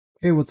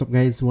Hey, what's up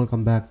guys?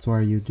 Welcome back to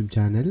our YouTube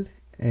channel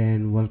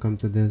and welcome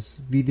to this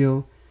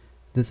video.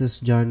 This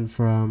is John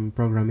from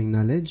Programming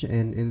Knowledge,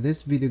 and in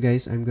this video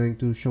guys, I'm going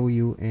to show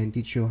you and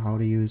teach you how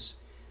to use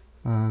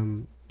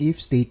if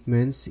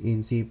statements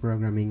in C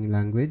programming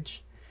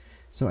language.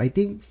 So I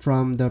think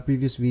from the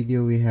previous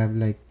video we have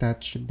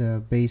touched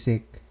the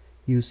basic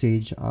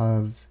usage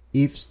of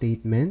if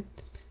statement.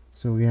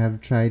 So we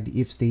have tried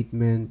the if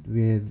statement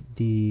with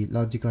the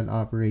logical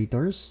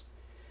operators.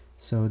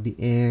 So the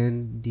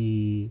and,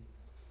 the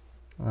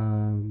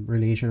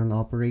relational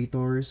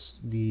operators,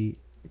 the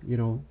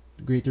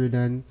greater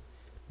than,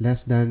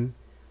 less than,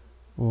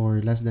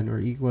 or less than or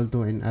equal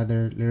to, and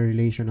other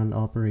relational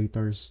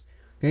operators.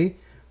 Okay,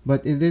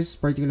 but in this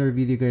particular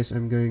video guys,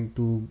 I'm going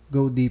to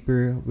go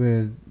deeper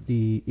with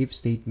the if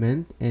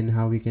statement and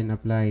how we can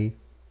apply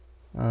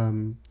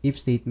if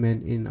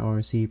statement in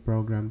our C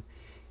program.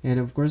 And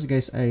of course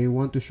guys, I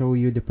want to show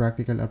you the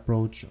practical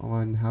approach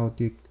on how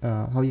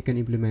you can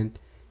implement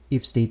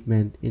if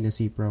statement in a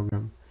C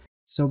program.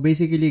 So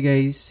basically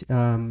guys,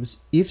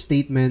 if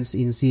statements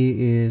in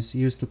C is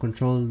used to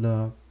control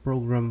the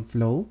program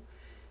flow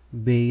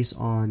based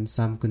on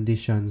some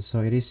conditions. So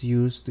it is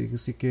used to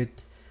execute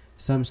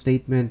some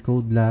statement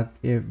code block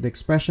if the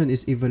expression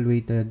is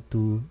evaluated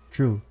to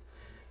true.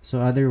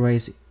 So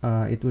otherwise,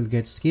 it will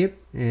get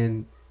skipped,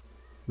 and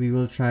we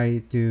will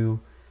try to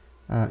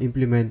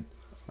implement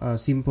a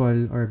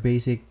simple or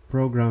basic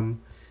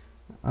program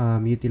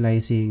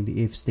utilizing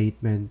the if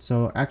statement.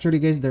 So actually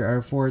guys, there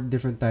are four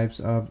different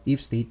types of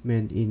if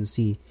statement in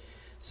C.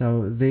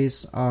 So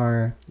these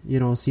are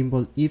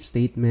simple if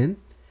statement.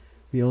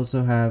 We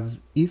also have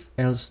if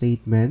else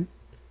statement.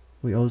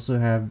 We also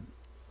have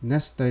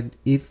nested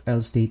if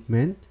else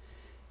statement,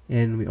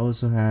 and we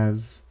also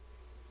have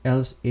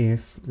else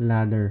if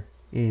ladder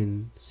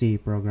in C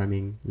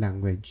programming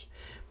language.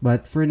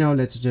 But for now,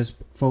 let's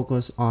just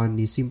focus on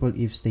the simple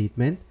if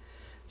statement.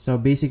 So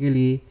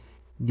basically,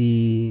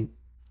 the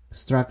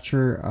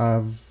structure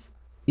of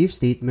if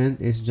statement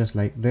is just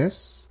like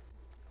this.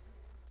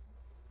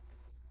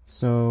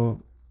 So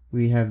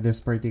we have this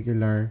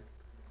particular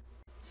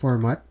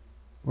format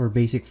or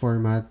basic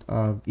format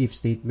of if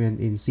statement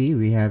in C.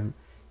 We have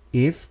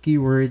if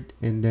keyword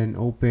and then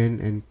open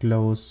and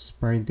close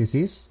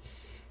parenthesis,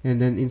 and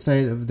then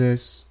inside of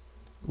this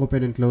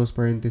open and close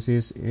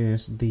parenthesis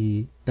is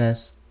the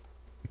test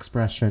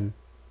expression,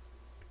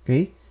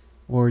 okay,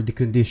 or the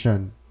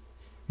condition.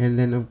 And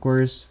then of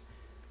course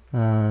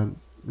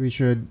we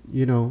should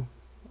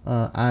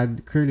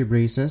add curly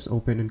braces,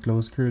 open and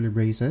close curly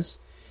braces,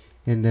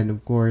 and then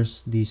of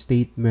course the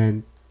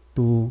statement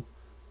to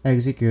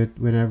execute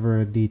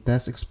whenever the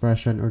test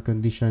expression or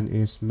condition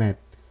is met,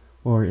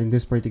 or in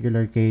this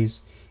particular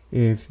case,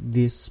 if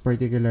this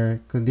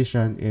particular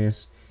condition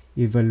is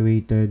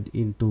evaluated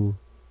into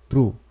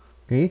true.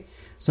 Okay,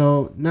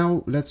 so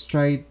now let's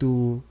try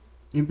to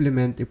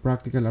implement a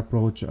practical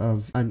approach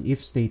of an if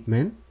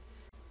statement.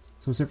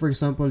 So say for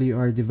example, you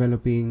are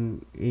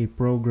developing a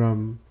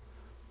program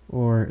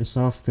or a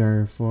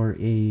software for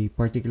a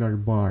particular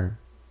bar.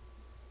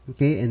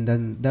 Okay, and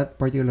then that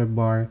particular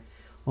bar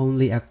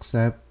only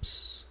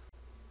accepts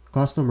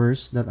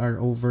customers that are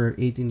over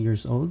 18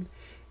 years old,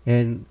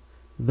 and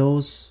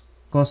those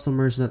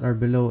customers that are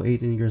below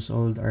 18 years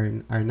old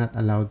are not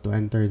allowed to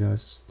enter the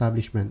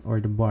establishment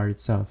or the bar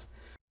itself.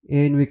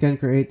 And we can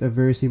create a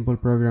very simple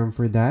program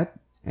for that,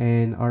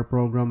 and our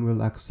program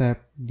will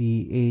accept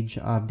the age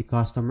of the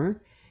customer,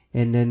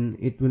 and then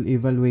it will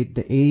evaluate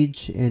the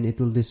age and it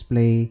will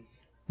display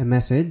a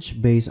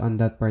message based on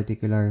that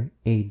particular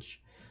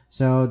age.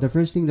 So the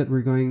first thing that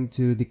we're going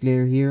to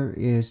declare here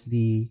is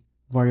the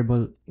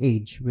variable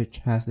age, which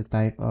has the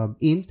type of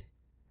int,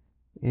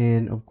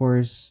 and of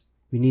course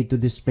we need to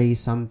display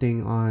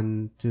something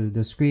on to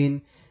the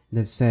screen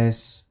that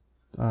says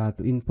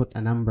to input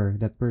a number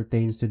that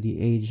pertains to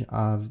the age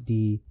of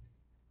the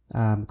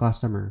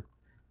customer.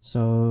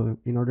 So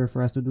in order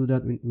for us to do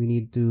that, we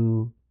need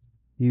to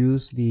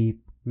use the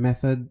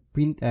method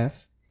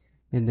printf,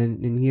 and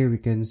then in here we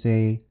can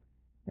say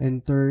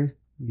enter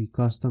the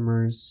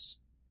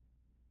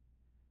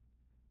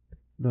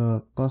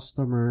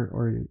customer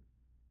or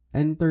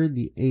enter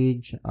the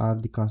age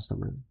of the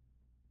customer.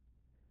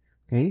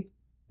 Okay,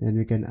 then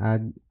we can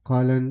add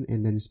colon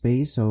and then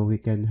space, so we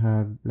can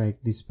have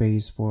like this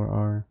space for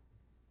our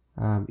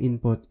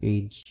input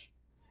age.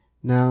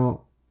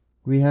 Now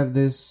we have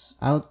this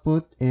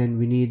output, and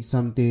we need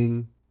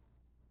something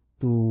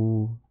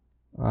to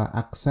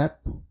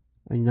accept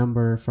a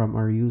number from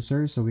our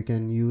user, so we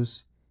can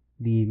use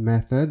the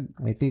method.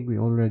 I think we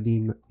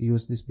already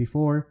used this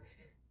before,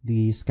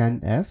 the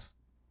scanf,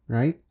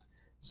 right?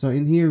 So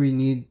in here we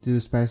need to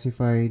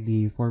specify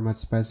the format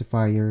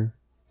specifier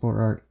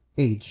for our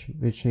age,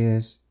 which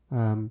is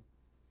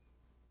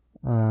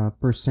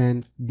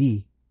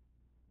 %d,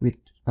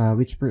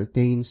 which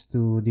pertains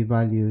to the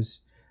values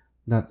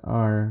that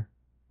are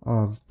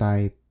of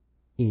type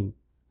int.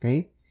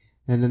 Okay,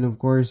 and then of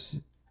course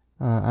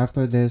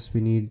after this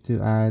we need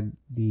to add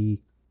the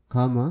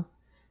comma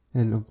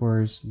and of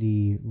course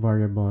the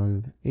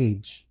variable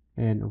age.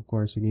 and of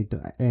course we need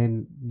to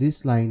end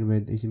this line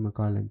with a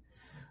semicolon.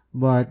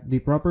 But the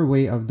proper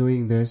way of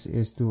doing this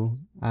is to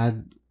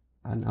add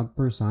an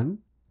ampersand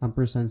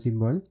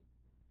symbol.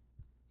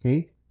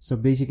 Okay, so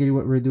basically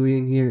what we're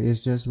doing here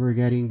is just we're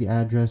getting the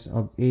address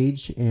of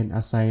age and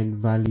assign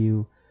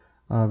value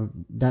of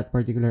that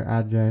particular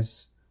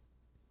address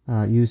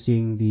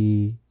using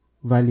the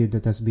value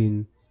that has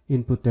been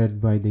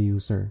inputted by the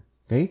user.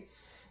 Okay,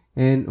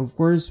 and of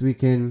course we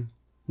can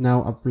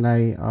now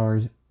apply our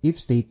if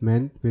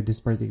statement with this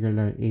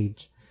particular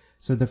age.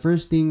 So the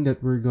first thing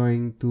that we're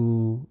going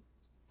to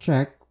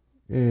check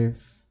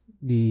if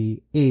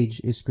the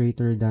age is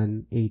greater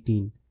than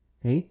 18.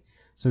 Okay,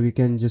 so we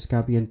can just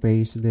copy and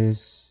paste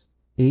this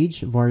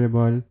age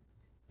variable,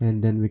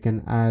 and then we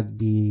can add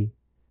the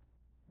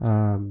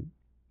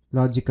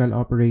logical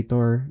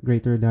operator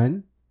greater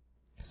than.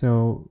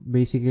 So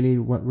basically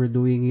what we're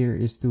doing here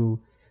is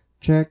to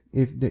check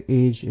if the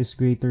age is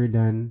greater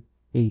than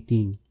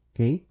 18.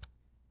 Okay,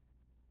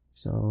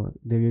 so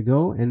there you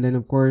go. And then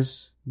of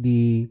course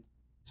the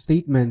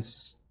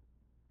statements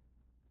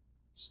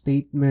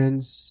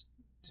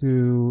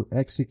to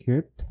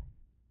execute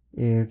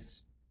if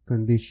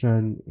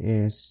condition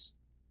is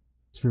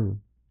true.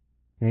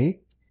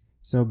 Okay,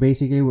 so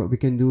basically what we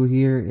can do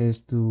here is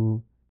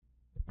to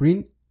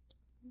print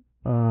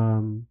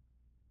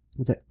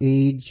the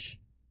age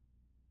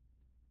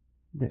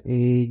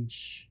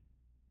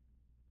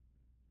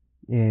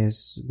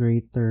is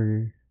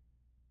greater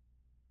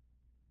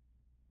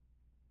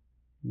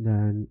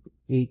than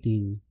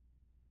 18.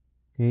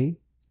 Okay,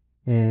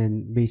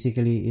 and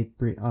basically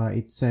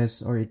it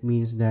says, or it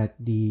means that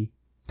the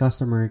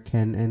customer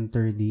can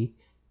enter the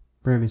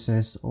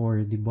premises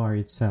or the bar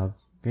itself.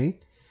 Okay,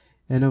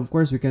 and of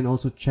course we can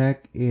also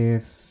check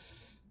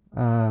if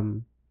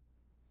the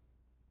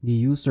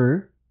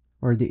user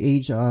or the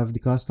age of the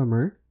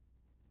customer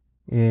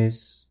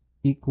is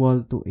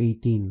equal to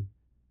 18.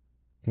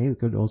 Okay, we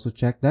could also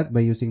check that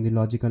by using the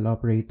logical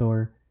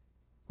operator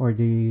or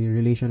the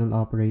relational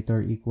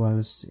operator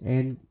equals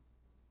and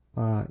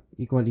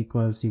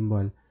equal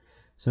symbol.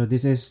 So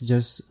this is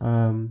just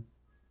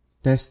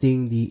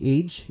testing the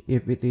age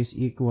if it is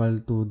equal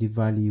to the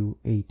value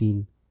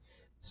 18.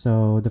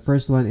 So the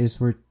first one is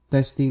we're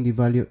testing the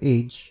value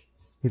age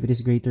if it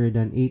is greater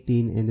than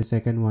 18, and the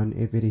second one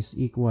if it is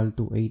equal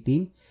to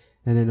 18.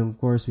 And then of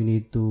course we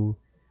need to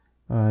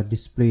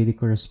display the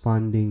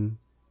corresponding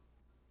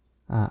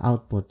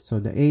output. So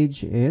the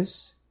age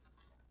is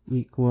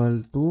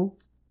equal to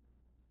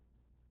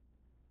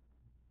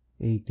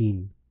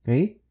 18.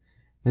 Okay,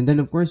 and then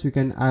of course we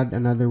can add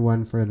another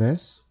one for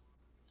this.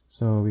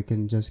 So we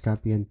can just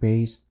copy and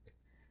paste.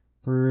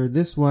 For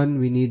this one,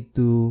 we need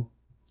to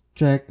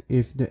check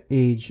if the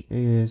age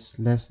is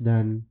less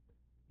than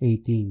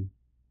 18.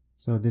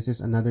 So this is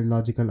another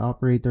logical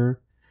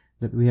operator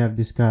that we have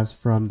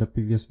discussed from the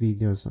previous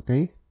videos.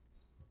 Okay,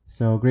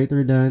 so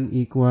greater than,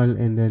 equal,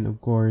 and then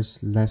of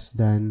course less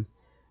than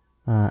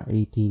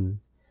 18.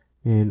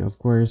 And of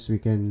course we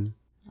can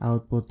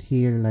output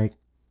here like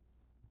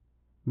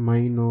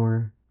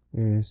minor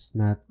is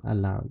not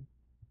allowed.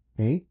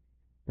 Okay,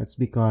 that's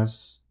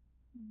because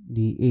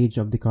the age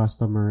of the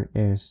customer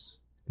is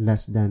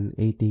less than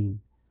 18.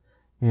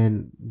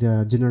 And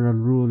the general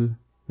rule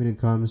when it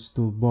comes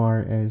to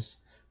bar is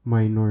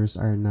minors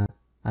are not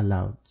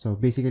allowed. So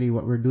basically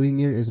what we're doing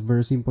here is a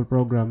very simple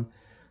program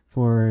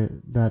for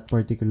that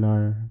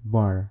particular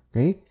bar.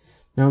 Okay,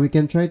 now we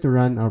can try to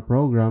run our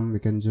program. We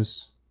can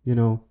just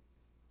build.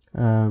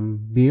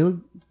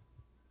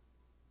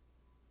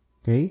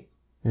 Okay,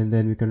 and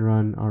then we can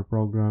run our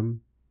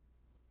program,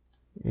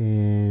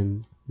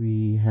 and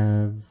we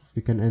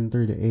can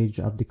enter the age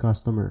of the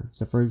customer.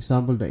 So for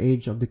example, the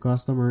age of the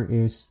customer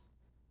is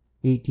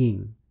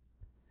 18.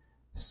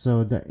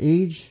 So the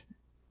age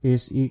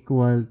is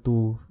equal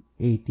to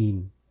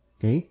 18.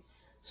 Okay,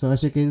 so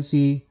as you can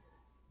see,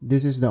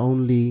 this is the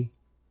only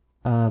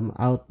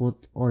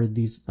output, or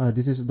this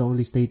is the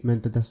only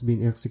statement that has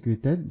been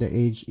executed, the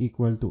age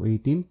equal to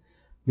 18,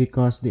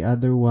 because the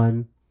other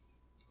one,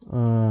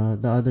 the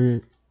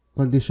other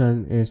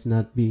condition is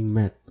not being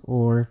met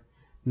or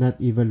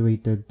not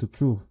evaluated to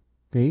true.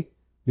 Okay,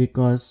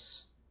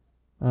 because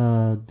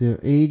the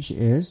age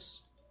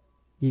is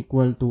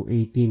equal to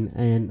 18,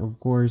 and of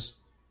course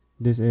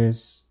this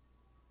is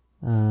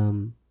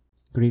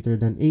greater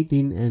than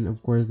 18, and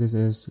of course this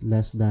is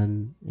less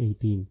than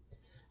 18.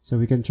 So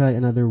we can try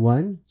another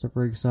one. So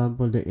for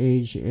example, the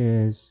age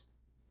is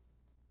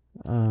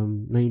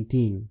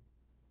 19.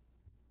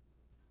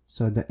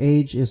 So the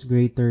age is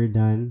greater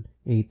than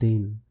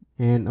 18,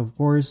 and of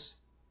course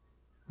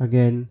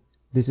again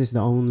this is the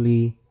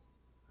only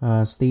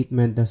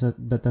statement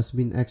that has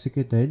been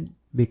executed,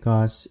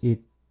 because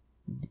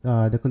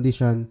the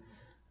condition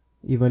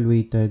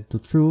evaluated to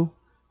true.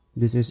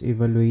 This is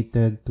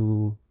evaluated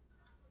to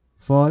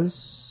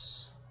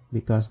false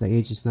because the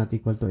age is not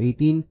equal to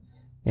 18,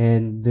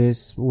 and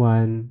this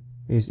one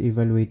is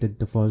evaluated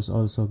to false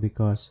also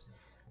because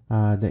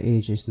the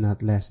age is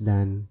not less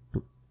than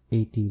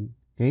 18.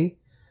 Okay,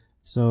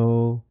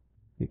 so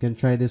You can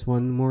try this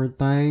one more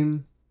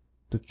time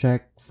to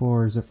check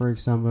for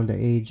example, the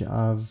age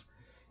of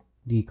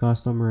the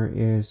customer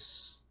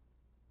is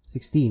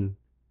 16.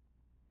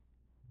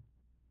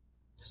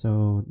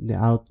 So the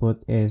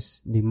output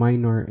is the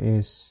minor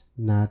is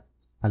not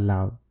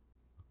allowed.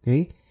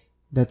 Okay?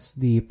 That's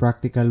the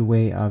practical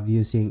way of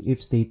using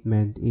if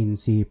statement in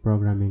C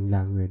programming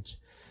language.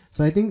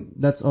 So I think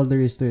that's all there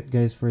is to it,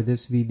 guys, for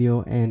this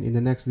video. And in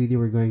the next video,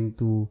 we're going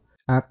to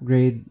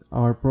upgrade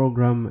our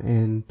program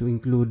and to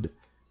include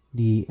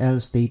the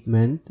else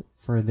statement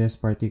for this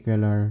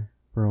particular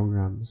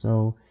program.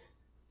 So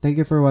thank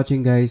you for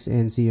watching, guys,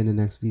 and see you in the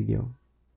next video.